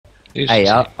Hey,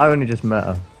 I only just met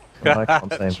her. I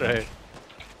can't say True. anything.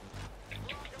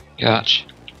 Catch.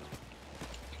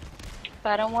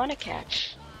 But I don't want to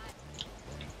catch.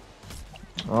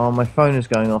 Oh, my phone is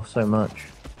going off so much.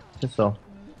 Piss off.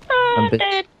 Oh, bit-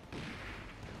 dead.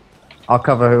 I'll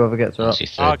cover whoever gets her up.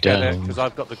 That's your I'll third get it, down. because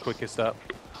I've got the quickest up.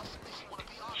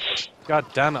 God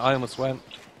damn it, I almost went.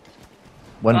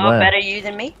 When Oh, where? better you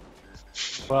than me.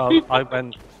 Well, I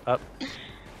went up.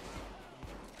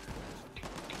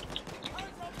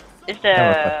 Is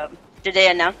Yeah, the... Did they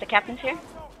announce the captain's here?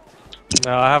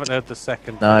 No, I haven't heard the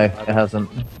second. No, it hasn't.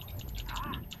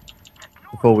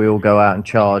 Before we all go out and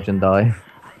charge and die.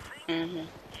 Mm-hmm.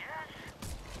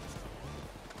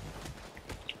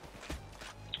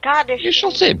 God, there's... You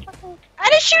shot him. I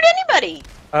didn't shoot anybody!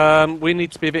 We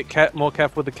need to be a bit more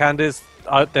careful with the candies.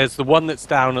 There's the one that's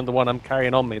down and the one I'm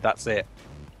carrying on me, that's it.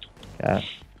 Yeah.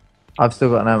 I've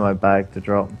still got an ammo bag to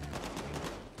drop.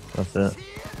 That's it.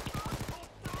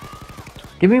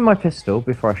 Give me my pistol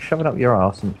before I shove it up your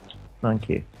ass and... Thank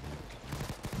you.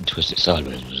 Twist it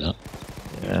sideways, was that?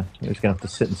 Yeah, he was going to have to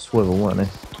sit and swivel, weren't he?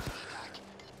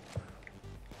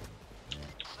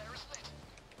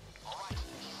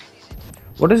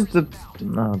 What is the...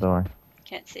 No, don't worry.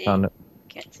 Can't see. Found it.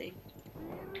 Can't see.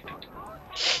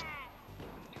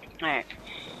 Alright.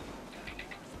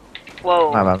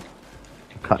 Whoa. How about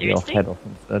cut your Seriously? head off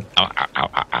instead? Ow, ow, ow,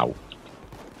 ow, ow.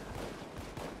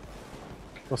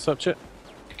 What's up, Chip?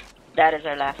 That is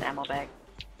our last ammo bag.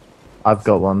 I've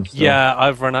got one still. Yeah,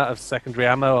 I've run out of secondary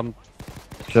ammo.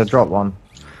 Should I drop one?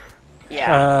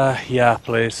 Yeah. Yeah,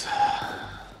 please.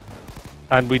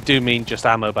 And we do mean just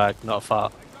ammo bag, not a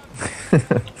fart.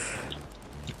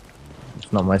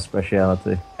 It's not my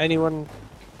speciality. Anyone?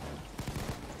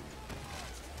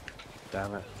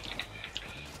 Damn it.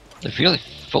 They've really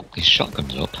fucked these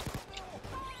shotguns up.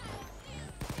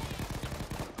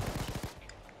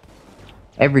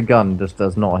 Every gun just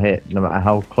does not hit, no matter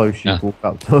how close you Yeah. walk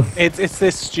up to them. It's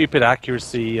this stupid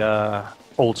accuracy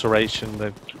alteration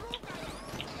they've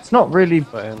It's not really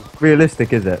put in.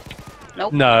 realistic, is it?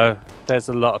 Nope. No, there's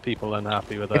a lot of people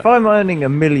unhappy with it. If I'm earning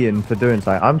 $1 million for doing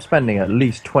something, I'm spending at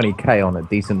least 20k on a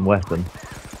decent weapon.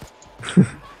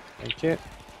 Thank you.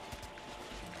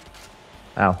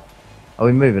 Ow. Are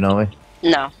we moving, are we?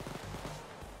 No.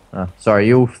 Oh,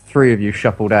 sorry, all three of you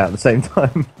shuffled out at the same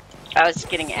time. I was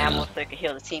getting ammo so I could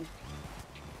heal the team.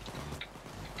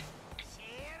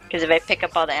 Because if I pick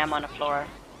up all the ammo on the floor,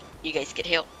 you guys get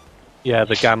healed. Yeah,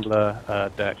 the gambler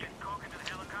deck.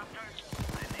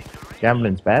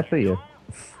 Gambling's bad for you.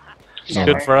 It's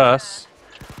Never. good for us.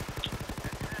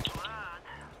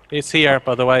 It's here,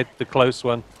 by the way, the close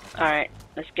one. Alright,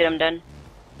 let's get them done.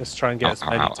 Let's try and get as Ow,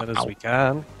 many ow, done as ow. we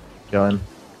can, Going.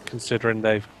 considering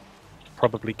they've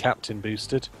probably captain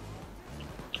boosted.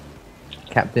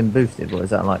 Captain boosted, what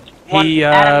is that like? One, He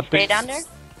Adam, stay down boosts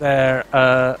their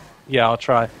yeah, I'll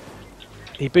try.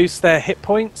 He boosts their hit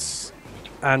points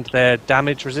and their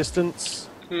damage resistance.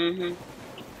 Mm-hmm.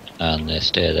 And they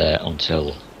stay there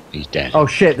until he's dead. Oh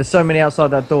shit, there's so many outside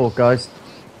that door, guys.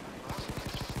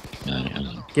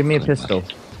 No, Give me a coming pistol.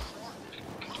 back.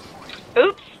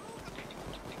 Oops!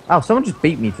 Oh, someone just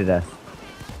beat me to death.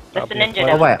 That's the That'll be a ninja plan. Oh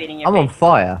that was wait, beating your I'm on face.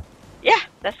 fire. Yeah,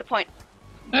 that's the point.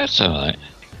 That's alright.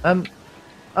 I don't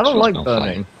Sure, like it's not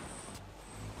burning.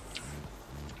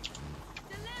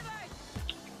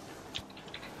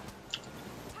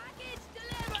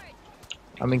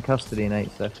 I'm in custody in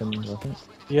 8 seconds, I think.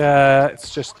 Yeah,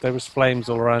 it's just there was flames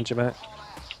all around you, mate.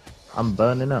 I'm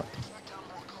burning up.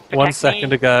 1 Protect second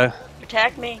me. ago.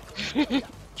 Protect me.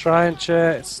 Try and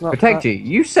cheer. It's not. Protect that- you.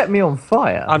 You set me on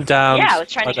fire. I'm down. Yeah, I was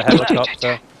trying by to the get you up.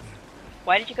 helicopter.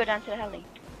 Why did you go down to the heli?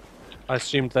 I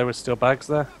assumed there were still bags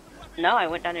there. No, I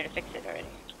went down there to fix it already.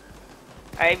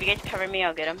 Alright, if you guys cover me,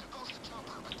 I'll get him.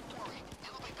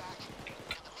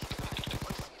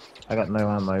 I got no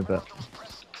ammo, but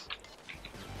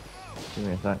give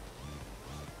me a sec.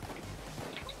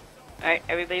 Alright,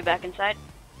 everybody back inside?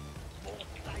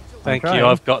 Thank you. trying.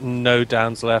 I've got no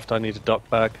downs left. I need a dock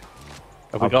bag.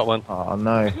 Have we got one? Oh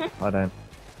no, I don't.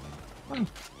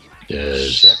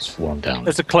 There's Shit. one down.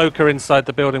 There's a cloaker inside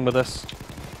the building with us.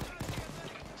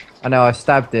 I know I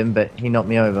stabbed him, but he knocked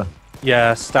me over.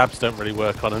 Yeah, stabs don't really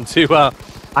work on him too well.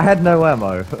 I had no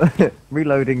ammo.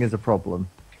 Reloading is a problem.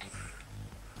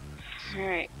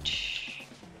 Alright.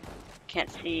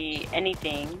 Can't see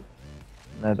anything.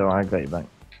 No, don't worry, I got you back.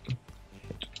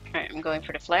 Alright, I'm going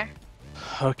for the flare.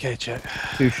 Okay, check.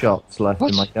 2 shots left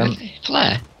in my gun.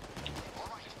 Flare?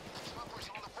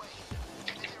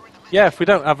 Yeah, if we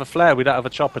don't have a flare, we don't have a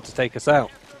chopper to take us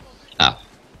out. Oh.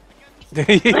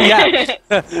 Yeah.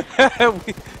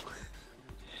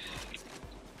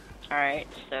 Alright,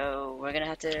 so we're gonna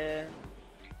have to.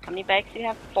 How many bags do you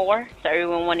have? 4? So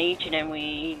everyone one each, and then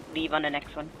we leave on the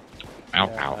next one. Ow,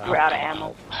 Yeah. ow, ow, We're out of ow,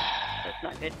 ammo. ow. That's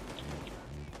not good.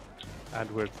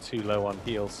 And we're too low on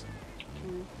heals.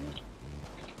 Mhm.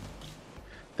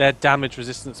 Their damage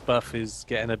resistance buff is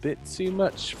getting a bit too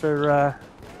much for.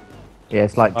 Yeah,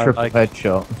 it's like I triple like-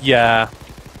 headshot. Yeah.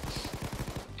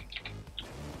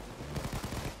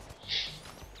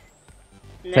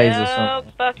 Taser No,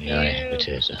 something. fuck Yeah, I have a you.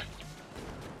 taser.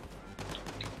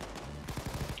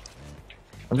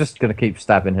 I'm just gonna keep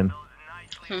stabbing him.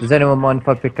 Does anyone mind if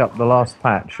I pick up the last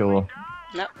patch, or...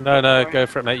 No, go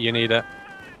for it, mate. You need it.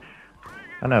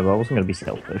 I know, but I wasn't gonna be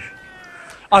selfish.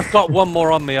 I've got one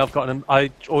more on me. I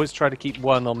always try to keep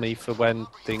one on me for when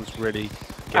things really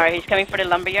get Alright, he's coming for the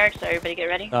lumberyard, so everybody get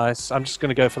ready. nice. I'm just going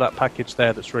to go for that package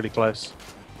there that's really close.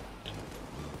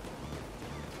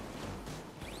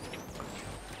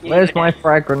 You Where's need to my go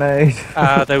frag grenade?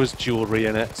 There was jewellery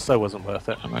in it, so it wasn't worth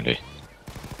it. I'm ready.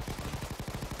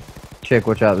 Chick,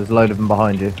 watch out, there's a load of them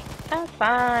behind you. down. That's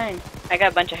fine. I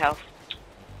got a bunch of health.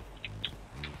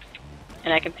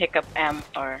 And I can pick up ammo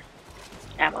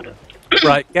too.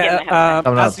 Right, Yeah, my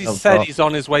Oh, no, as he oh, said, oh. he's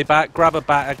on his way back. Grab a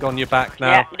bag on your back now.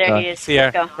 Yeah, there he is.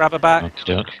 Here, Let's go. grab a back. Okie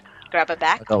doke. Grab it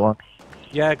back. I got one.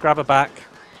 Yeah, grab a back.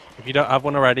 If you don't have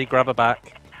one already, grab a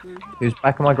back. Whose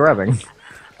back am I grabbing?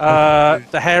 The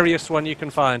hairiest one you can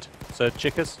find. So,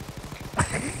 chickas.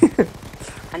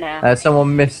 I know.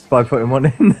 Someone missed by putting one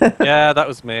in there. Yeah, that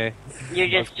was me. You're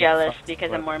just Fuck, jealous fuck, because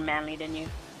fuck. I'm more manly than you.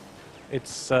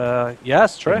 It's, yeah,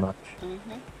 it's Pretty true. much.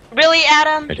 Really,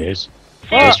 Adam? It is.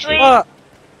 Seriously? What?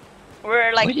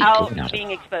 We're like Where are you out going, Adam?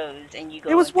 being exposed, and you go.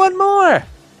 It was in. one more!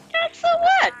 Yeah, so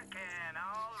what?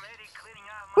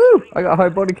 Woo! I got a high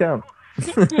body count.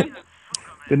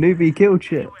 The newbie killed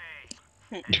shit.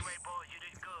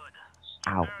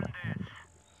 Ow, my hand.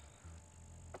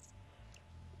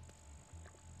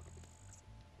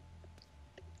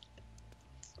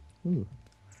 Ooh,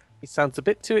 He sounds a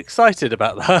bit too excited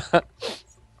about that.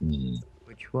 Hmm.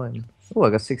 which one? Oh, I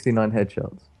got 69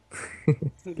 headshots.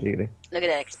 Really? Look at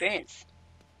that experience.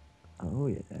 Oh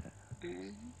yeah.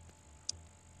 Mhm.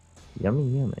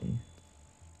 Yummy, yummy.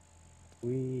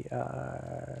 We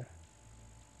are...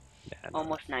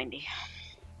 Almost 90.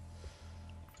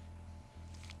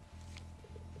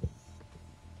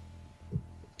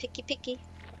 Picky.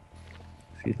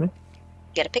 Excuse me?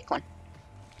 Gotta pick one.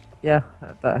 Yeah,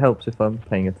 that helps if I'm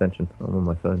paying attention. I'm on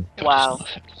my phone. Wow.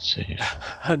 Let's see.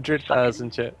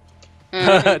 100,000 chip.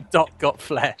 Mhm. Dot got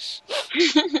flesh.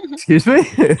 Excuse me?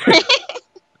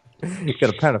 You got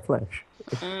a pound of flesh.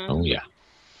 Mhm. Oh yeah.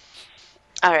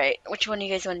 Alright, which one do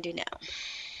you guys want to do now?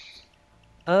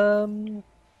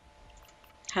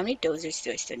 How many dozers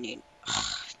do I still need?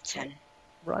 10.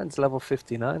 Ryan's level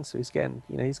 59, so he's getting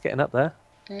up there.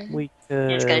 Mhm. We You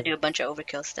just gotta do a bunch of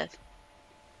overkill stuff.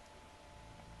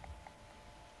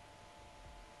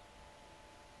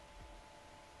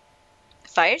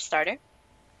 Fire starter?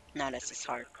 No, that's just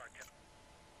hard.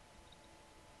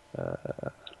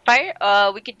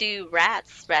 Fire? We could do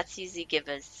rats. Rats usually give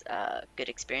us good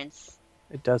experience.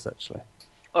 It does actually.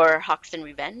 Or Hoxton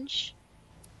Revenge?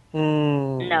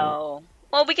 Mm. No.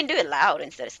 Well, we can do it loud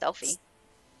instead of stealthy.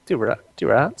 Do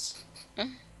rats.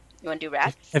 You want to do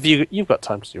rats? You've got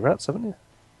time to do rats, haven't you?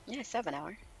 Yeah, 7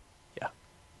 hour. Yeah.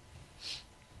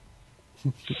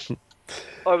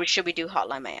 Or should we do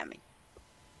Hotline Miami?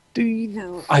 Do you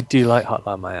know? I do like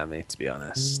Hotline Miami, to be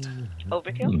honest.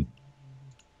 Overkill?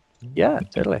 Hmm. Yeah,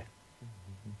 totally.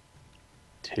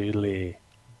 Totally.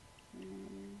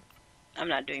 I'm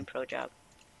not doing pro job.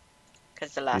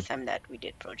 Because the last time that we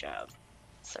did pro job,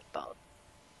 sucked ball.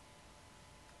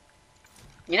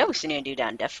 You know we still need to do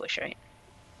down Death Wish, right?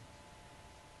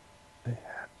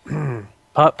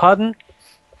 Pardon?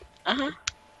 Uh-huh.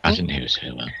 I didn't hear her say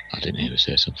that. I didn't hear her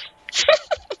say something.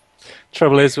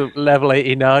 Trouble is, with level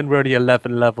 89, we're only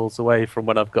 11 levels away from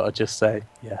when I've got to just say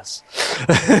yes.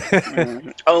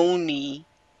 Oni.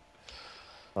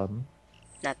 Pardon?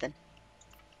 Nothing.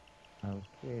 Okay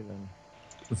then.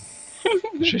 I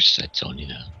just said Tony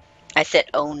now. I said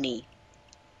Oni.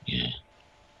 Yeah.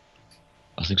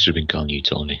 I think she'd have been calling you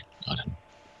Tony, Adam.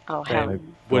 Oh, Yeah. hell.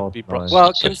 Would be Right.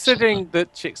 well, So- considering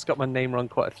that Chick's got my name wrong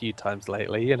quite a few times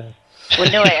lately, you know.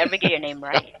 Well, no, I ever get your name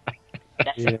right.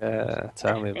 That's Yeah,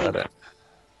 tell me about it.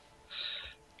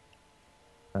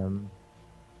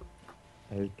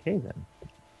 Okay then.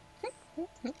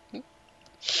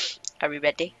 Are we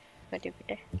ready? Ready?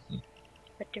 Ready?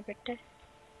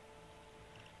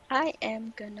 I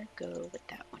am gonna go with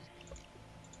that one.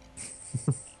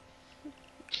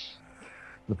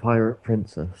 The Pirate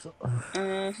Princess.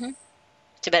 Mm-hmm.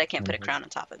 Too bad I can't put a crown on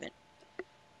top of it.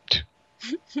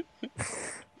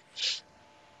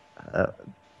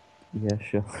 Yeah,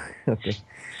 sure. Okay.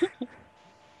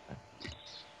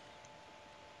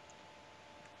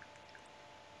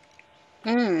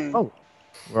 Hmm. Oh,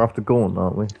 we're after Gaunt,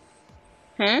 aren't we?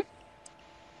 Hmm?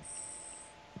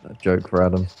 A joke for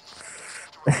Adam.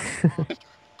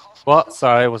 What?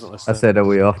 Sorry, I wasn't I listening. said, are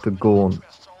we after Gaunt?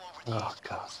 Oh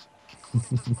god.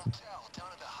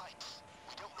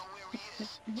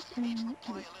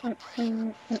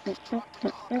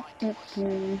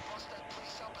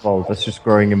 Well, that's just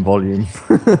growing in volume.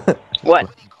 What?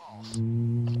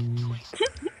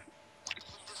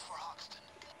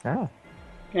 Ah.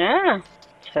 Yeah,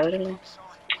 totally.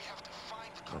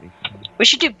 We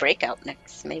should do Breakout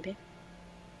next, maybe.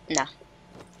 No.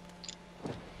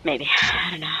 Maybe. I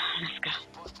don't know. Let's go.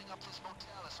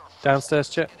 Downstairs,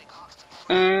 Chick?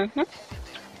 Mm-hmm.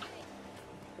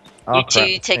 Oh, You crap, two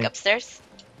it's take me. upstairs?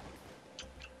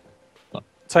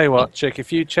 Tell you what, Chick,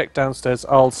 if you check downstairs,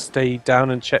 I'll stay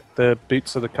down and check the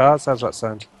boots of the cars. How's that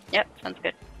sound? Yep, sounds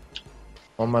good.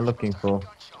 What am I looking for?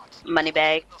 Money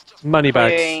bag. Money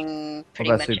bags. Clearing pretty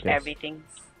about much suitcase? everything.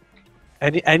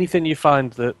 Anything you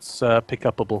find that's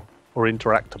pick-upable or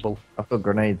interactable. I've got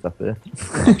grenades up here.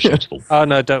 Shootable. Oh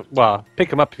no, don't. Well, pick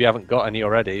them up if you haven't got any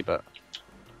already, but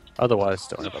otherwise,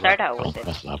 don't worry about Start that. out Oh, with it.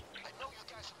 that's lab.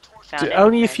 Found it.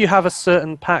 Only if you have a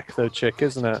certain pack, though, Chick,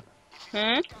 isn't it?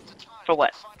 Hmm? For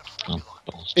what? Oh,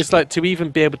 balls. It's like to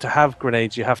even be able to have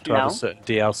grenades, you have to have No. a certain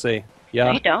DLC. No,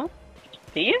 Yeah, you don't.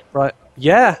 Do you? right.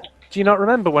 Yeah. Do you not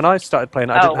remember when I started playing?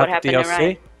 I Oh, didn't what have the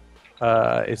happened to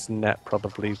DLC. Its net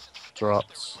probably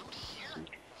drops.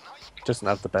 Doesn't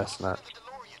have the best net.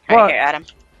 Right What? here, Adam.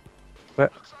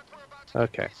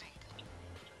 Okay.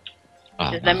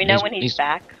 Oh, Just man, let me know these- when he's these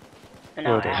back.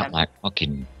 No, Will do. act Adam. like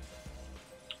fucking.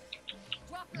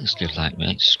 These live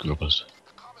like scrubbers.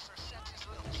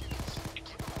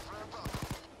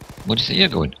 Where do you think you're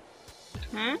going?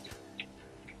 Hmm?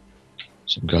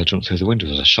 Some guy jumped through the window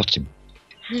as I shot him.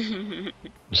 I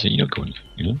think you're going,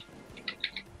 you know?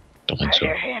 Don't think I so.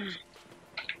 hear him.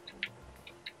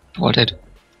 Oh, I did.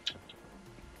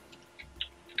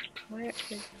 Where is...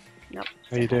 Nope.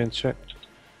 How you doing, Chick?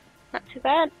 Not too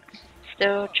bad.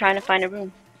 Still trying to find a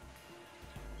room.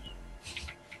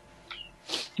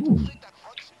 Hmm.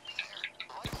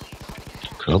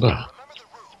 Crowbar.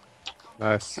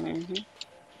 Nice. Mm-hmm. You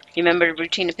remember the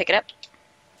routine to pick it up?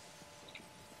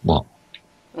 What?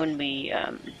 When we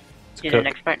It's do the cook.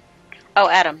 next part? Oh,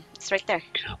 Adam. It's right there.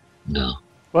 No.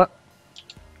 What?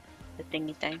 The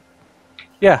thingy thing.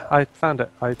 Yeah, I found it.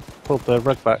 I pulled the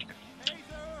rug back.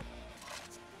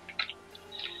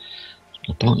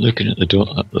 No point looking at the door,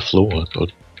 at the floor,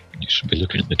 but you should be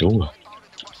looking at the door.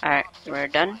 Alright, we're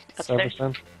done. So Upstairs.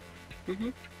 everything. Mm-hmm.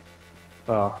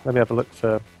 Oh, let me have a look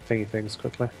for thingy things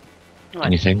quickly. What?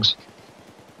 Any things?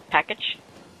 Package?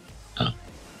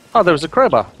 Oh, there was a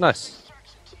crowbar. Nice.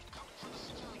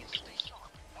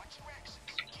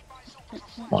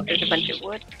 There's a bunch of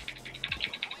wood.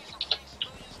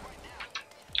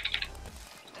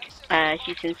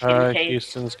 Houston's getting tased.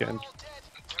 Houston's getting.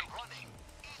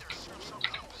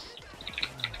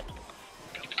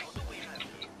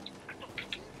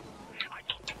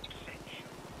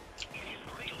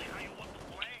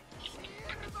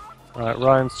 Right,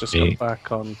 Ryan's just Yeah. got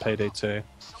back on payday 2.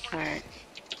 Alright.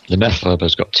 The meth lab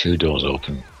has got 2 doors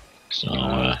open. So,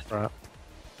 Right.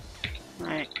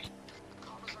 Alright.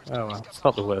 Oh well, it's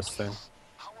not the worst thing.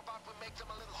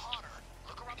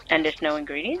 And there's no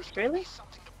ingredients, really?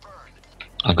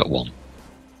 I've got 1.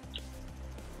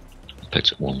 I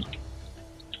picked up 1.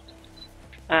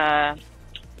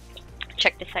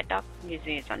 Check the site, Doc.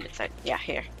 Usually it's on the site. Yeah,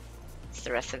 here. It's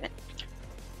the rest of it.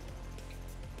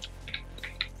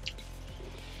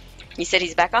 You said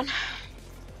he's back on?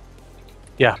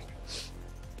 Yeah.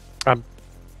 I'm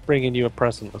bringing you a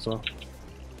present as well.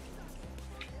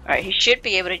 Alright, he should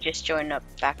be able to just join up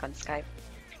back on Skype.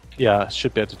 Yeah, I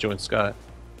should be able to join Sky.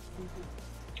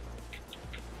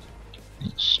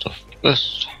 Stuff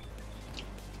this.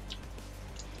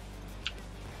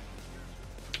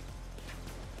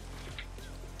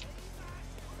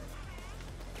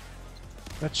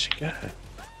 Where'd she go?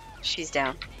 She's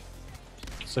down.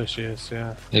 So she is,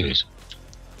 yeah. There it is.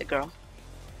 The girl.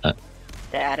 Uh,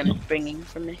 That Adam's bringing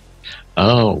from me.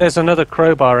 Oh, There's another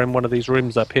crowbar in one of these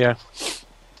rooms up here.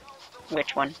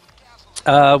 Which one?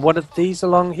 One of these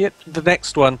along here. The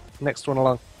next one. Next one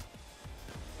along.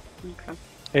 Okay.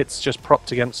 It's just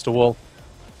propped against a wall.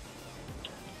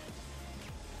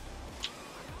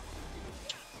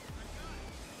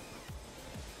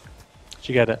 Did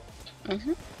you get it?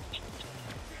 Mm-hmm.